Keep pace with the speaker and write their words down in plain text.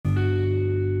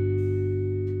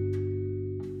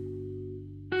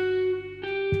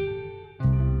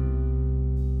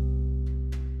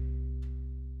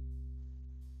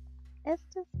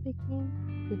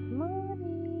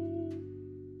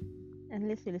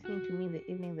unless you're listening to me in the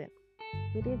evening, then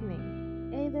good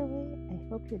evening. Either way, I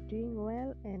hope you're doing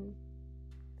well and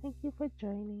thank you for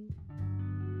joining.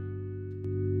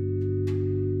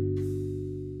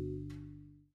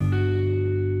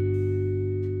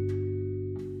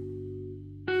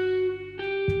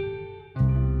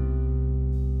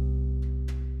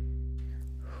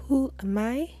 Who am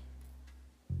I?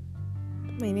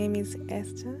 My name is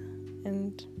Esther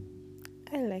and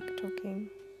I like talking.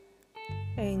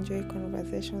 I enjoy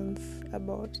conversations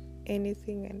about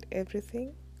anything and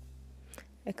everything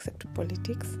except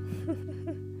politics.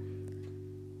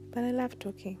 But I love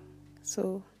talking,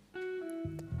 so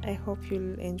I hope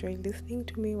you'll enjoy listening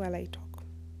to me while I talk.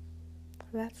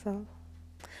 That's all.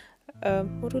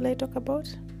 What will I talk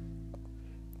about?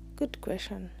 Good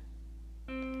question.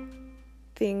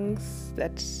 Things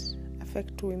that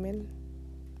affect women,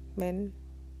 men,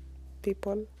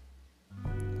 people.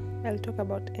 I'll talk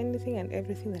about anything and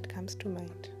everything that comes to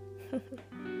mind.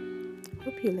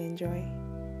 Hope you'll enjoy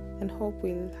and hope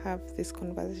we'll have this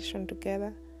conversation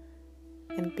together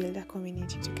and build a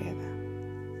community together.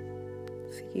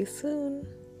 See you soon.